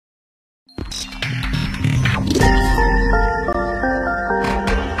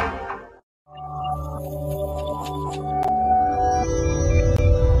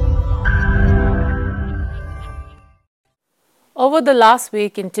Over the last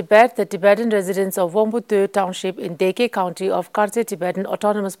week in Tibet, the Tibetan residents of Wonpotod township in Deche county of Kharche Tibetan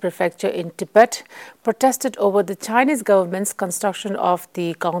Autonomous Prefecture in Tibet protested over the Chinese government's construction of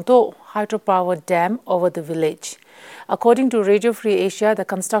the Gangdo hydropower dam over the village. According to Radio Free Asia, the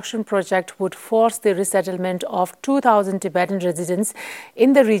construction project would force the resettlement of 2,000 Tibetan residents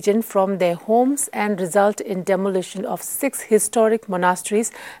in the region from their homes and result in demolition of 6 historic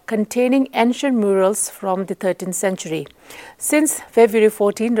monasteries containing ancient murals from the 13th century. Since February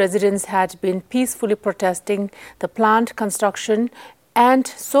 14, residents had been peacefully protesting the planned construction, and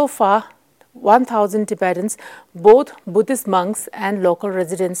so far 1,000 Tibetans, both Buddhist monks and local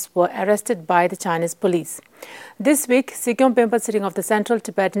residents, were arrested by the Chinese police. This week, Sikyom Pempa sitting of the Central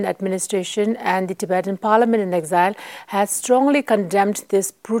Tibetan Administration and the Tibetan Parliament in exile has strongly condemned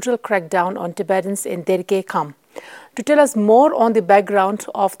this brutal crackdown on Tibetans in Derge camp. To tell us more on the background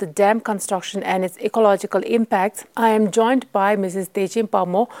of the dam construction and its ecological impacts, I am joined by Mrs. Dechen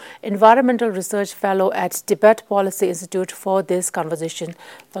Palmo, Environmental Research Fellow at Tibet Policy Institute, for this conversation.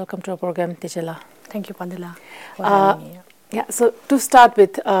 Welcome to our program, Tejela. Thank you, Pandila, for having me. Yeah, so to start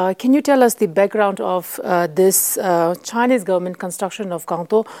with, can you tell us the background of this Chinese government construction of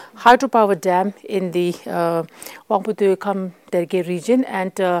Gangdo hydropower dam in the Wonpotod Derge region,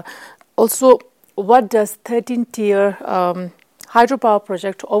 and also what does 13-tier hydropower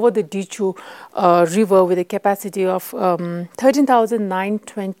project over the Drichu River with a capacity of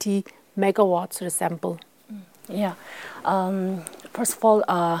 13,920 megawatts resemble? Yeah. First of all,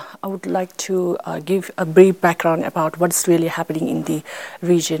 I would like to give a brief background about what's really happening in the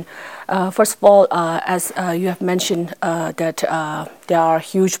region. First of all, as you have mentioned, that there are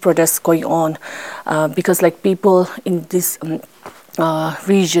huge protests going on because people in this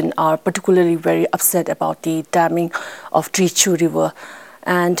region are particularly very upset about the damming of Drichu River,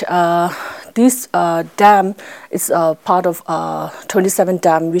 and this dam is part of 27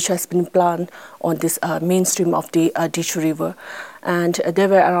 dam which has been planned on this mainstream of the Drichu River. And there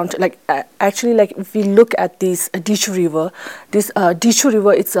were around if we look at this Drichu River, this Drichu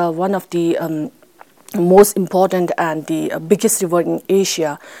River is one of the most important and the biggest river in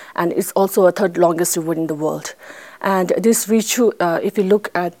Asia, and it's also a third longest river in the world. And this Drichu, if you look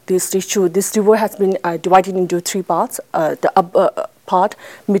at this Drichu, this river has been divided into 3 parts, the upper part,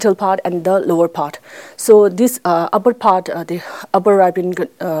 middle part, and the lower part. So this upper part, the upper rippling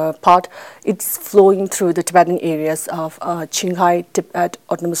part, it's flowing through the Tibetan areas of Qinghai, Tibet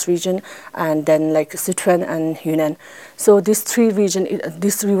Autonomous Region, and then Sichuan and Yunnan. So these 3 regions,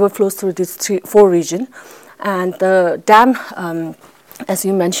 this river flows through these 4 regions, and the dam, as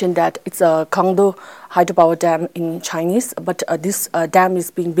you mentioned, that it's a Gangdo hydropower dam in Chinese, but this dam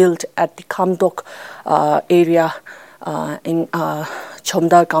is being built at the Kamdok area in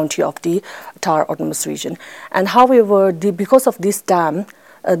Chomda County of the Tar Autonomous Region. And however, because of this dam,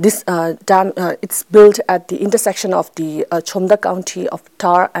 it's built at the intersection of the Chomda County of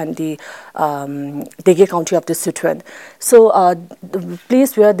Tar and the Deche County of the Sichuan. So the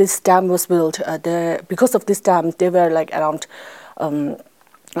place where this dam was built, because of this dam, there were around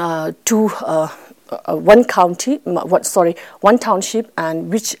one township,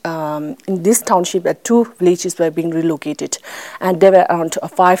 and which in this township 2 villages were being relocated, and there were around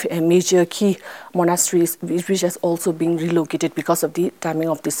 5 major key monasteries which has also been relocated because of the damming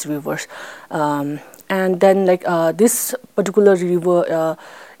of this river. And then this particular river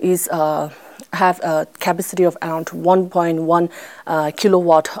is have a capacity of around 1.1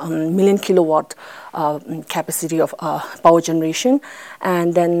 million kilowatt capacity of power generation,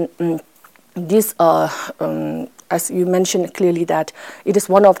 and then this, as you mentioned clearly, that it is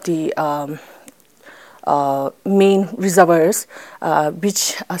one of the main reservoirs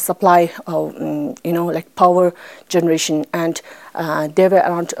which supply power generation, and there were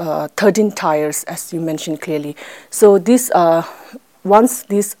around 13 tiers, as you mentioned clearly. So this once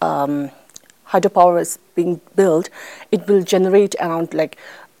this hydropower is being built, it will generate around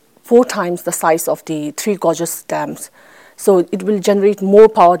 4 times the size of the 3 gorgeous dams. So it will generate more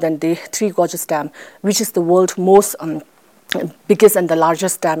power than the 3 gorgeous dam, which is the world's most biggest and the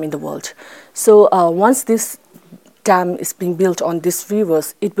largest dam in the world. So once this dam is being built on these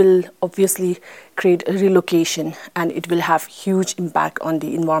rivers, it will obviously create a relocation, and it will have huge impact on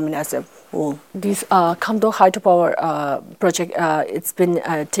the environment as a whole. This Gangdo hydropower project, it's been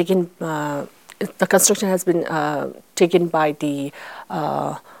taken. The construction has been taken by the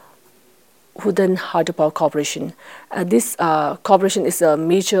Hudan Hydropower Corporation. This corporation is a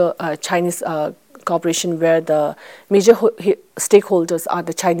major Chinese corporation where the major stakeholders are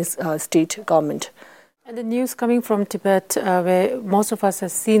the Chinese state government. And the news coming from Tibet, where most of us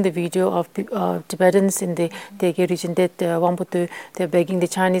have seen the video of Tibetans in the Derge region, that Wonpotod, they're begging the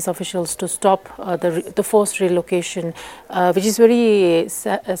Chinese officials to stop the forced relocation, which is very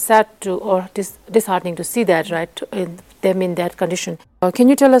sad to, or disheartening to see that, right, them in that condition. Can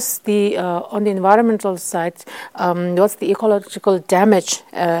you tell us on the environmental side, what's the ecological damage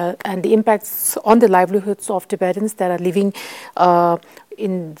and the impacts on the livelihoods of Tibetans that are living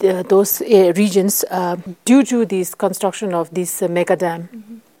in those regions due to this construction of this mega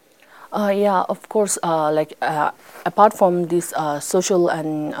dam? Yeah, of course. Apart from this social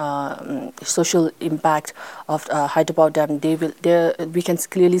and social impact of Hyderabad Dam, we can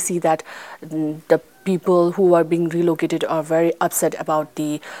clearly see that the people who are being relocated are very upset about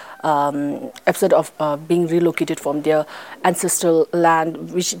the upset of being relocated from their ancestral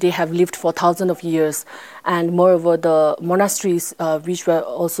land, which they have lived for thousands of years, and moreover, the monasteries which were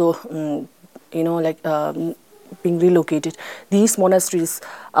also, being relocated. These monasteries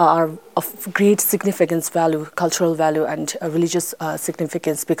are of great significance, value, cultural value, and religious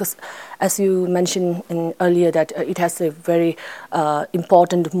significance, because, as you mentioned earlier, that it has a very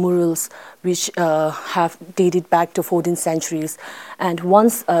important murals which have dated back to 14th centuries. And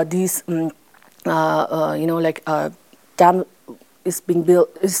once these, dam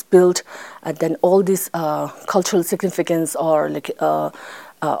is built, and then all this cultural significance, or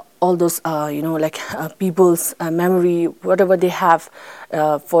all those people's memory, whatever they have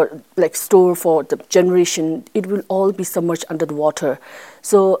store for the generation, it will all be submerged under the water.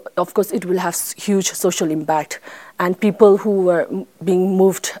 So of course it will have huge social impact, and people who were being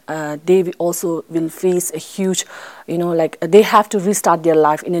moved, they also will face a huge, they have to restart their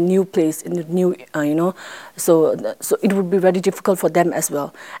life in a new place, in a new, so it would be very difficult for them as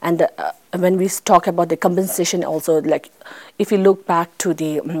well. And when we talk about the compensation also, if you look back to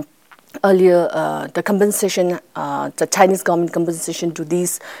the earlier, the compensation, the Chinese government compensation to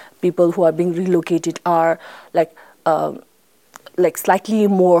these people who are being relocated are slightly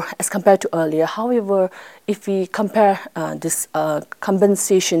more as compared to earlier. However, if we compare this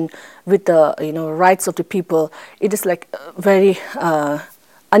compensation with the rights of the people, it is very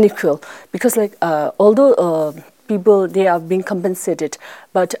unequal, because although people, they are being compensated,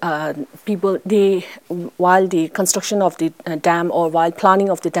 but people, while the construction of the dam, or while planning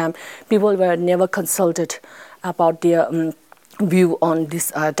of the dam, people were never consulted about their view on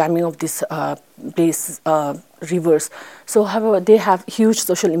this damming of this rivers. So however, they have huge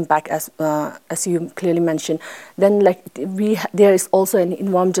social impact, as you clearly mentioned. Then there is also an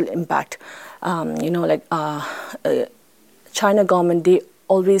environmental impact. China government, they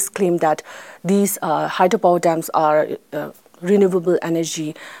always claim that these hydropower dams are renewable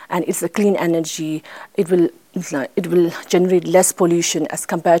energy, and it's a clean energy. It will generate less pollution as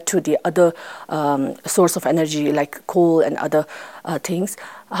compared to the other source of energy like coal and other things.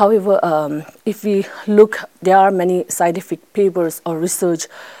 However, if we look, there are many scientific papers or research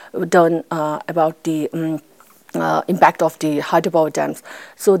done about the impact of the hydropower dams.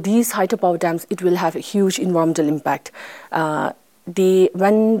 So these hydropower dams, it will have a huge environmental impact.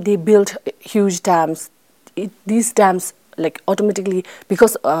 When they build huge dams, these dams automatically,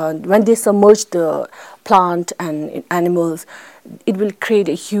 because when they submerge the plant and animals, it will create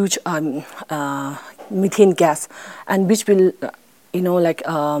a huge methane gas, and which will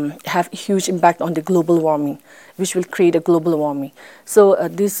have a huge impact on the global warming, which will create a global warming. So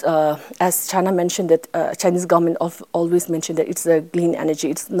this, as China mentioned, that Chinese government always mentioned that it's a clean energy.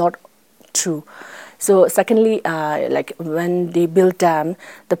 It's not true. So secondly, when they build dam,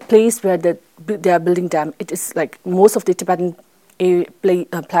 the place where they are building dam, it is most of the Tibetan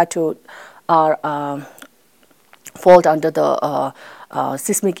plateau are fall under the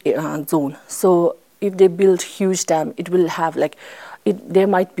seismic zone. So if they build huge dam, it will have there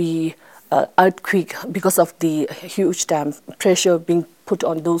might be earthquake because of the huge dam pressure being put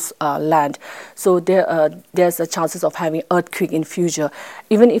on those land. So there's a chances of having earthquake in future.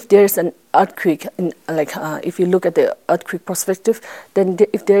 Even if there's an earthquake, if you look at the earthquake perspective, then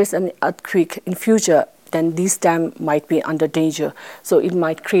if there is an earthquake in future, then this dam might be under danger. So it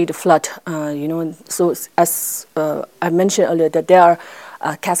might create a flood. So as I mentioned earlier, that there are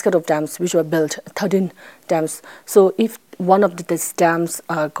a cascade of dams which were built, 13 dams. So if one of these dams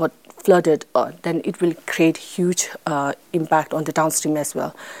got flooded, then it will create huge impact on the downstream as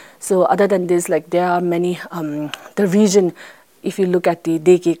well. So other than this, there are many, the region, if you look at the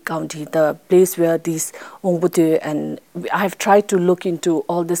Derge County, the place where these Wonpotod, and I have tried to look into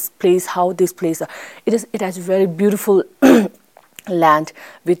all this place, how this place, it has very beautiful land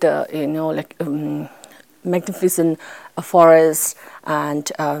with magnificent forest,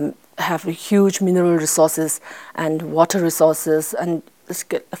 and have huge mineral resources and water resources and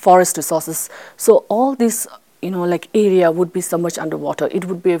forest resources. So all this, like area would be submerged underwater. It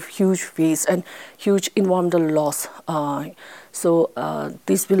would be a huge waste and huge environmental loss.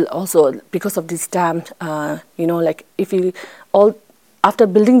 This will also, because of this dam, like if you all after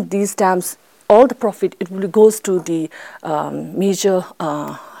building these dams, all the profit it will goes to the major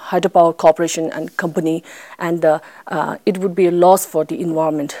hydropower corporation and company, and it would be a loss for the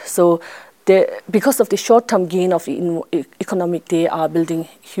environment. So because of the short-term gain of the economic, they are building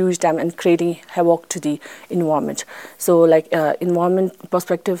huge dam and creating havoc to the environment. So like environment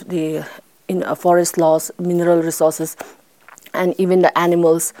perspective, the forest loss, mineral resources, and even the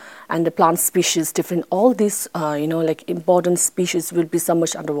animals and the plant species different, all these like important species will be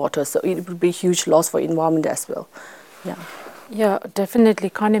submerged underwater. So it will be a huge loss for environment as well. Yeah, definitely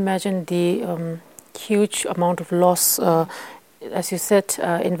can't imagine the huge amount of loss, as you said,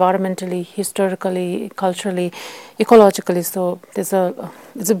 environmentally, historically, culturally, ecologically. So it's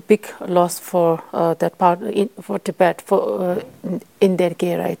a big loss for that part for Tibet, for in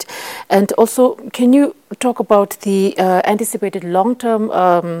Derge, right? And also, can you talk about the anticipated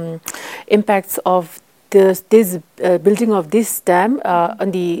long-term impacts of this building of this dam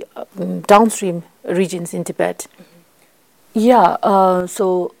on the downstream regions in Tibet? Yeah,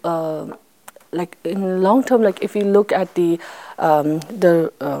 like in long term, like if you look at the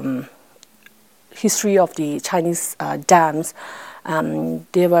history of the Chinese dams,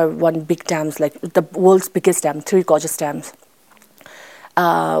 there were one big dams, like the world's biggest dam, three gorgeous dams.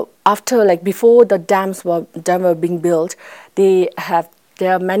 After, like before the dam were being built, there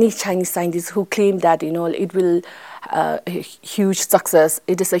are many Chinese scientists who claim that it will a huge success.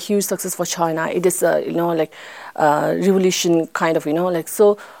 It is a huge success for China. It is a like revolution kind of like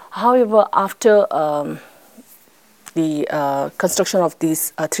so. However, after the construction of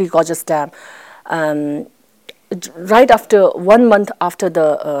these three gorgeous dam, right after 1 month after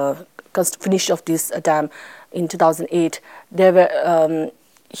the finish of this dam in 2008, there were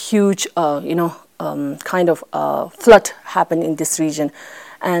huge kind of flood happened in this region,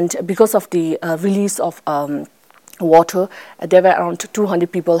 and because of the release of water, there were around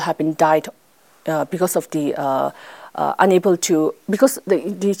 200 people have been died because of the unable to, because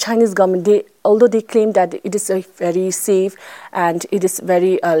the Chinese government, although they claim that it is a very safe and it is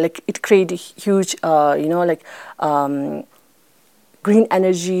very like it create huge like green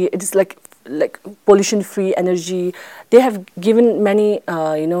energy, it is like pollution free energy. They have given many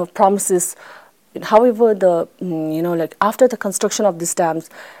promises. However, the like after the construction of these dams,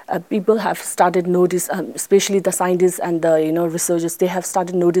 people have started notice, especially the scientists and the researchers. They have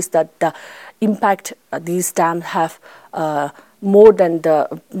started notice that the impact these dams have more than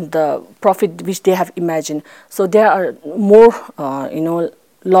the profit which they have imagined. So there are more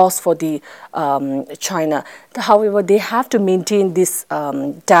loss for the China. However, they have to maintain this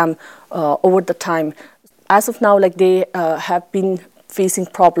dam over the time. As of now, like they have been facing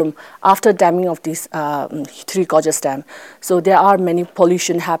problem after damming of these three gorgeous dam. So there are many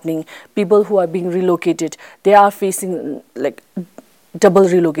pollution happening. People who are being relocated, they are facing like double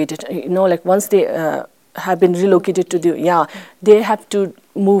relocated. Like once they have been relocated to the they have to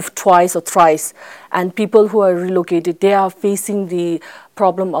move twice or thrice. And people who are relocated, they are facing the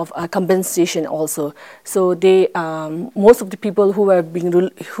problem of compensation also. So they most of the people who were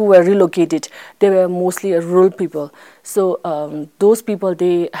relocated, they were mostly rural people. So those people,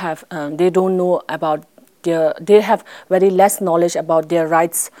 they don't know about they have very less knowledge about their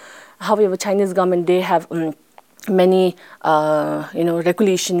rights. However, Chinese government, they have many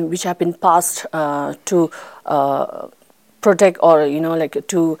regulation which have been passed to protect or like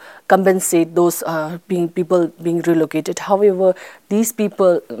to compensate those people being relocated. However, these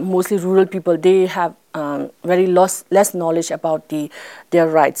people, mostly rural people, they have very less knowledge about their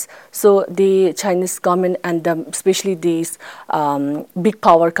rights. So the Chinese government and especially these big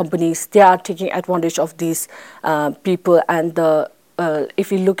power companies, they are taking advantage of these people. And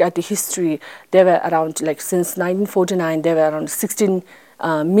if you look at the history, there were around, like since 1949, there were around 16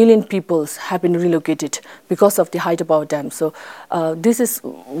 million people have been relocated because of the hydropower dam. So this is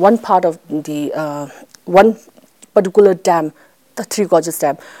one part of the one particular dam, the Three Gorges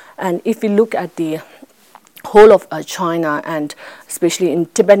Dam. And if we look at the whole of China, and especially in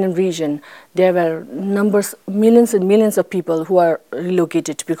Tibetan region, there were millions and millions of people who are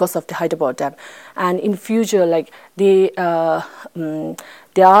relocated because of the Hyderabad Dam. And in future, like there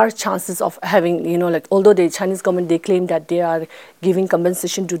are chances of having, like although the Chinese government, they claim that they are giving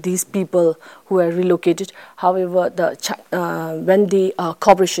compensation to these people who are relocated. However, when the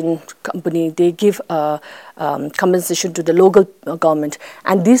corporation company, they give compensation to the local government,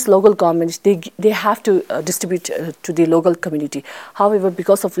 and these local governments, they have to distribute to the local community. However,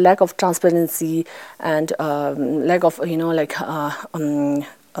 because of lack of transparency and lack of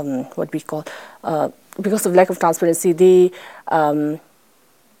what we call because of lack of transparency, the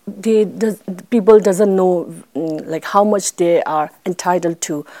people doesn't know like how much they are entitled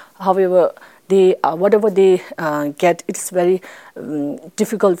to. However, they whatever they get, it's very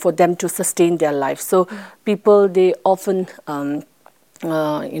difficult for them to sustain their life. So people, they often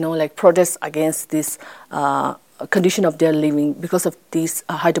protest against this condition of their living because of these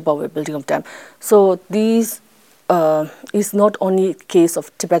hydropower building of dam. So these is not only case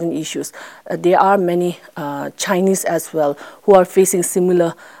of Tibetan issues. There are many Chinese as well who are facing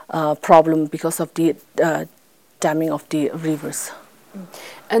similar problem because of the damming of the rivers.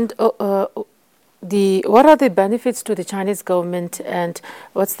 And what are the benefits to the Chinese government, and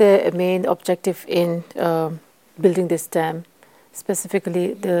what's their main objective in building this dam,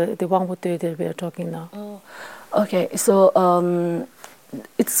 specifically the Wonpotod that we are talking now? Okay, so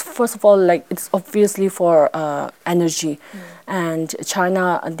it's first of all, like, it's obviously for energy, and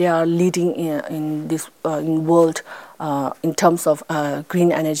China, they are leading in this in world in terms of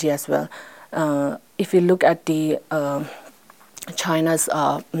green energy as well. If you look at the China's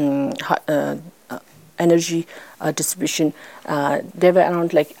energy distribution, there were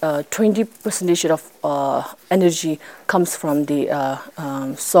around like 20% of energy comes from the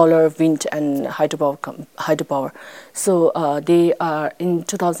solar, wind, and hydropower. So they are in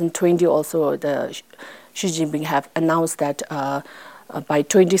 2020 also. The Xi Jinping have announced that by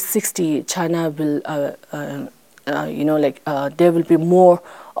 2060 China will there will be more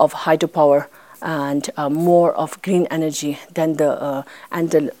of hydropower and more of green energy than the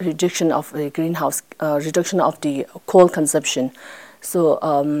and the reduction of the reduction of the coal consumption. So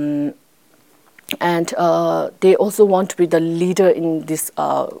and they also want to be the leader in this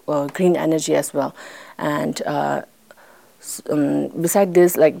green energy as well. And beside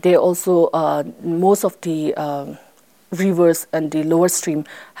this, like, they also most of the rivers and the lower stream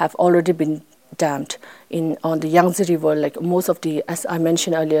have already been dammed. On the Yangtze River, like most of the, as I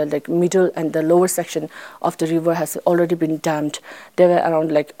mentioned earlier, like middle and the lower section of the river has already been dammed. There were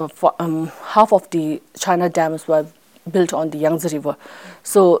around like half of the China dams were built on the Yangtze River.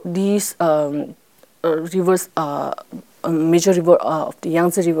 So these rivers, major river of the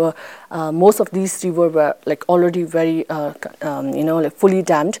Yangtze River, most of these rivers were like already very like fully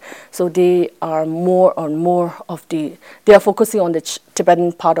dammed. So they are more and more of they are focusing on the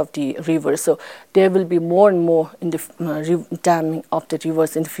Tibetan part of the river. So there will be more and more in the damming of the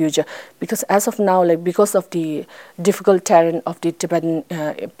rivers in the future, because as of now, like, because of the difficult terrain of the Tibetan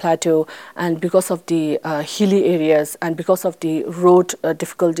plateau, and because of the hilly areas, and because of the road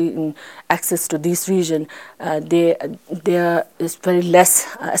difficulty in access to this region, there is very less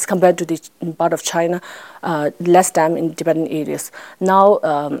as compared to the part of China, less dam in Tibetan areas. Now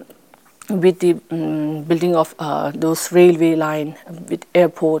with the building of those railway line, with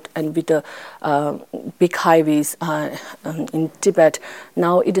airport, and with the big highways in Tibet,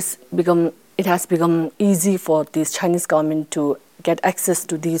 now it has become easy for this Chinese government to get access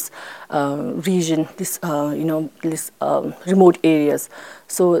to these region, these remote areas.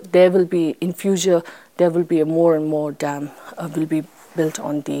 So there will be, in future, there will be more and more dam will be built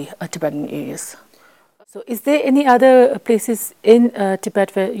on the Tibetan areas. So is there any other places in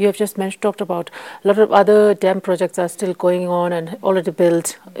Tibet where you have just talked about a lot of other dam projects are still going on and already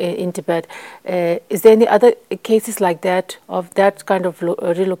built in Tibet? Is there any other cases like that, of that kind of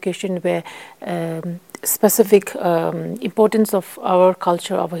relocation, where specific importance of our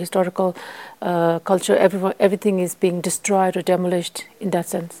culture, our historical culture, everything is being destroyed or demolished in that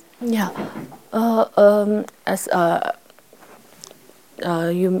sense? Yeah. As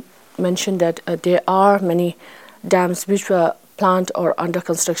you mentioned, that there are many dams which were planned or under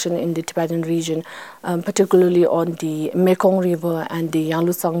construction in the Tibetan region, particularly on the Mekong River and the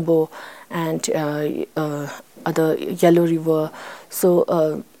Yanglu-Sangbo and other Yellow River.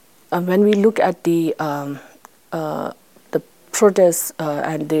 So when we look at the protests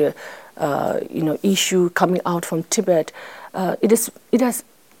and the issue coming out from Tibet, it has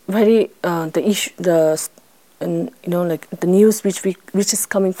very the issue like the news which is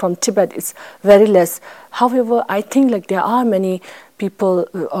coming from Tibet is very less. However, I think like there are many people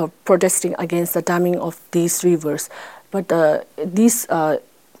are protesting against the damming of these rivers. But these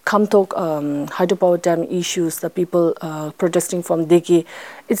Kamtok hydropower dam issues, the people protesting from Deke,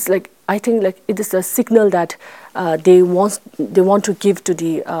 it's like, I think like it is a signal that they want to give to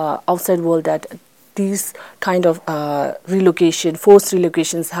the outside world that these kind of forced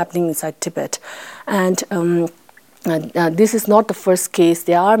relocations happening inside Tibet. And this is not the first case.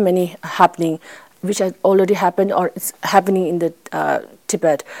 There are many happening, which has already happened or it's happening in the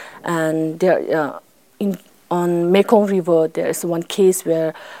Tibet. And there, on Mekong River, there is one case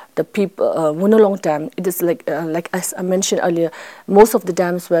where the people, Wunolong Dam, it is like as I mentioned earlier, most of the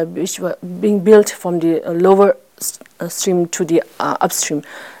dams which were being built from the lower stream to the upstream.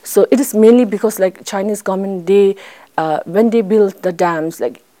 So it is mainly because like Chinese government, they when they build the dams,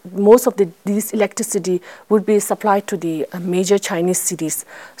 like most of this electricity would be supplied to the major Chinese cities.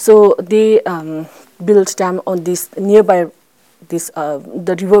 So they built dam on this nearby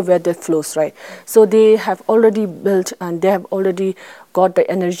the river where that flows, right? So they have already built and they have already got the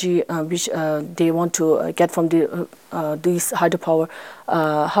energy which they want to get from the these hydropower.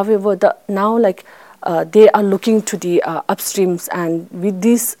 However, now like they are looking to the upstreams, and with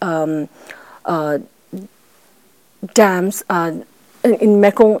these dams in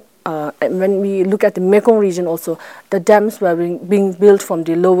Mekong. When we look at the Mekong region also, the dams were being built from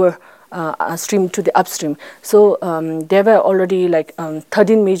the lower stream to the upstream. So there were already like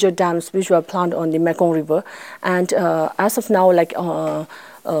 13 major dams which were planned on the Mekong River, and as of now, like around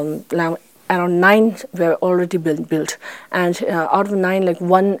 9 were already built, and out of 9, like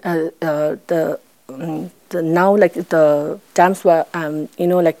one now like the dams were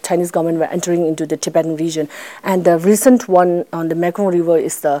like Chinese government were entering into the Tibetan region, and the recent one on the Mekong River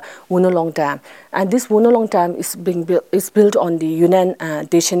is the Wunolong Dam, and this Wunolong Dam is built on the Yunnan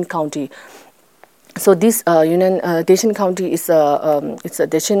Dechen County. So this Yunnan Dechen County is a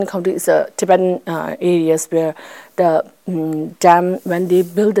Tibetan areas where the dam, when they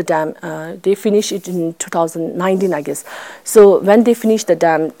built the dam, they finished it in 2019, I guess. So when they finished the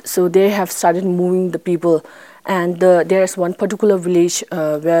dam, so they have started moving the people, and there is one particular village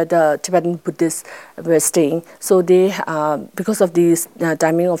where the Tibetan Buddhists were staying. So they, because of this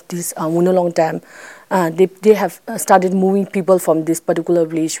damming of this Wunolong Dam, they have started moving people from this particular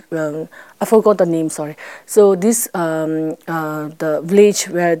village. I forgot the name, sorry. So this the village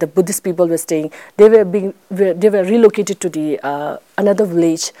where the Buddhist people were staying, they were relocated to the another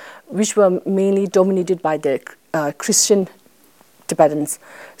village, which were mainly dominated by the Christian Tibetans.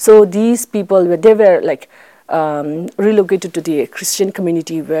 So these people were like relocated to the Christian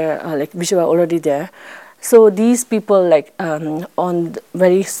community where like which were already there. So these people like on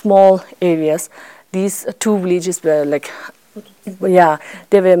very small areas, these two villages were like, yeah,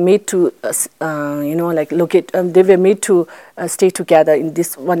 they were made to like locate. They were made to stay together in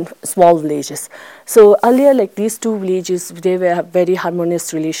this one small villages. So earlier, like these two villages, they were a very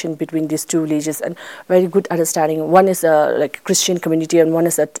harmonious relation between these two villages and very good understanding. One is a like Christian community and one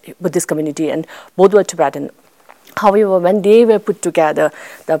is a Buddhist community, and both were Tibetan. However, when they were put together,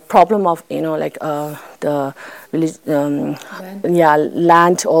 the problem of like the village,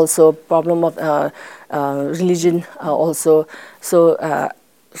 land also, problem of religion also. So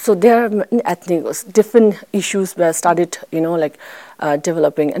there are many ethnic different issues were started like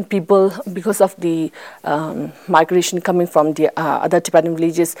developing, and people, because of the migration coming from the other Tibetan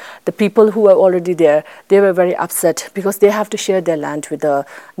villages, the people who were already there, they were very upset because they have to share their land with the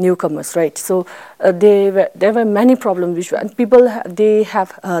newcomers, right? So there were many problems which and people they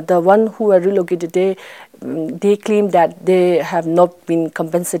have the one who were relocated, they claim that they have not been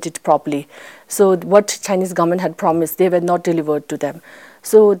compensated properly. So what Chinese government had promised, they were not delivered to them.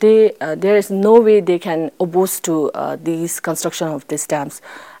 So there is no way they can oppose to these construction of these dams,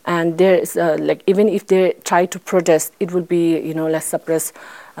 and there is like even if they try to protest, it will be less suppressed,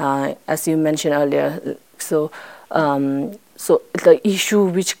 as you mentioned earlier. So so the issue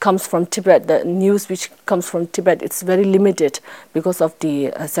which comes from Tibet, the news which comes from Tibet, it's very limited because of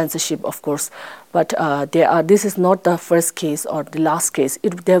the censorship, of course. But this is not the first case or the last case.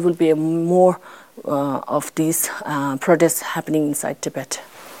 There will be more of these protests happening inside Tibet.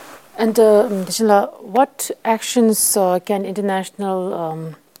 And what actions can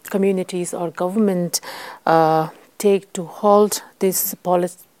international communities or government take to halt these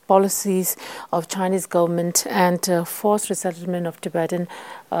policies of Chinese government and forced resettlement of Tibetan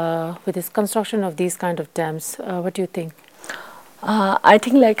with this construction of these kind of dams? What do you think? I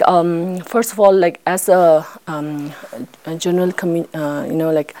think like first of all, like as a general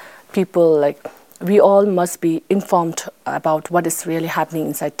like people, like we all must be informed about what is really happening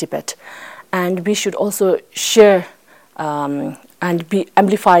inside Tibet, and we should also share and we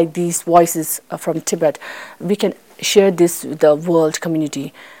amplify these voices from Tibet, we can share this with the world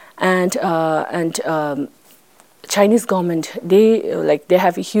community. And Chinese government, they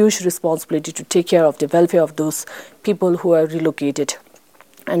have a huge responsibility to take care of the welfare of those people who are relocated.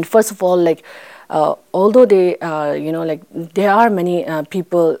 And first of all, although they, there are many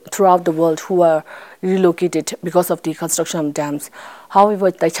people throughout the world who are relocated because of the construction of dams.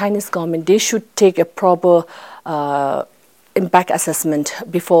 However, the Chinese government, they should take a proper impact assessment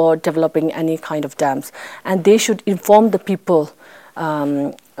before developing any kind of dams, and they should inform the people.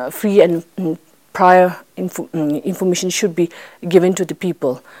 Free and prior information should be given to the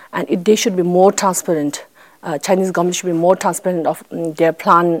people, and they should be more transparent. Chinese government should be more transparent of their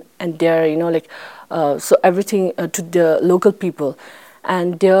plan and their, so everything to the local people,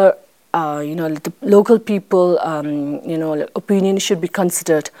 and their, the local people, opinion should be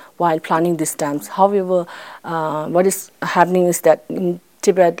considered while planning these dams. However, what is happening is that in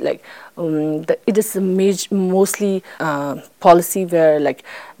Tibet, it is mostly policy where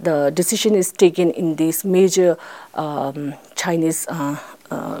the decision is taken in these major Chinese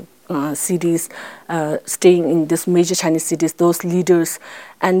cities, staying in these major Chinese cities, those leaders,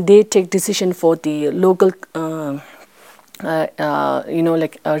 and they take decision for the local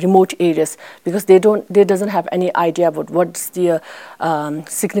remote areas, because they doesn't have any idea about what's the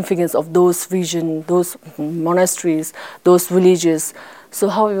significance of those region, those monasteries, those villages. So,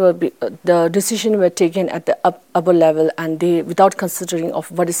 however, the decision were taken at the upper level, and they, without considering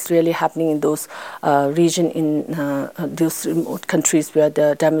of what is really happening in those region, in those remote countries where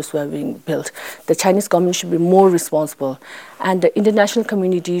the dams were being built. The Chinese government should be more responsible, and the international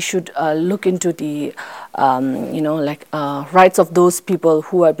community should look into the rights of those people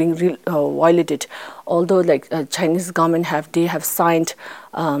who are being violated. Although Chinese government have signed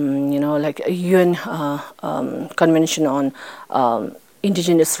a UN convention on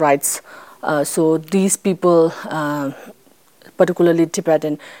indigenous rights. So these people, particularly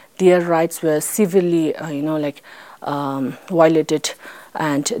Tibetan, their rights were severely, violated,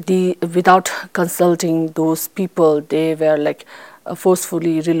 and without consulting those people, they were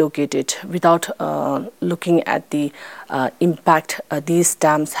forcefully relocated without looking at the impact these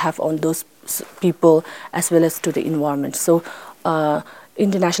dams have on those people as well as to the environment. So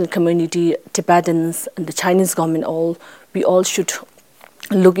international community, Tibetans, and the Chinese government, we all should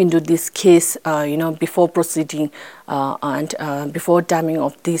look into this case, before proceeding and before damming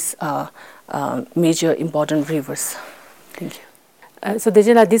of these major important rivers. Thank you. So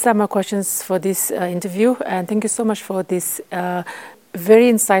Dechen, these are my questions for this interview, and thank you so much for this very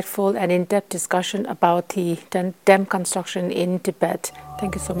insightful and in-depth discussion about the dam construction in Tibet.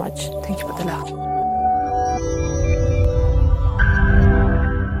 Thank you so much. Thank you, Padala.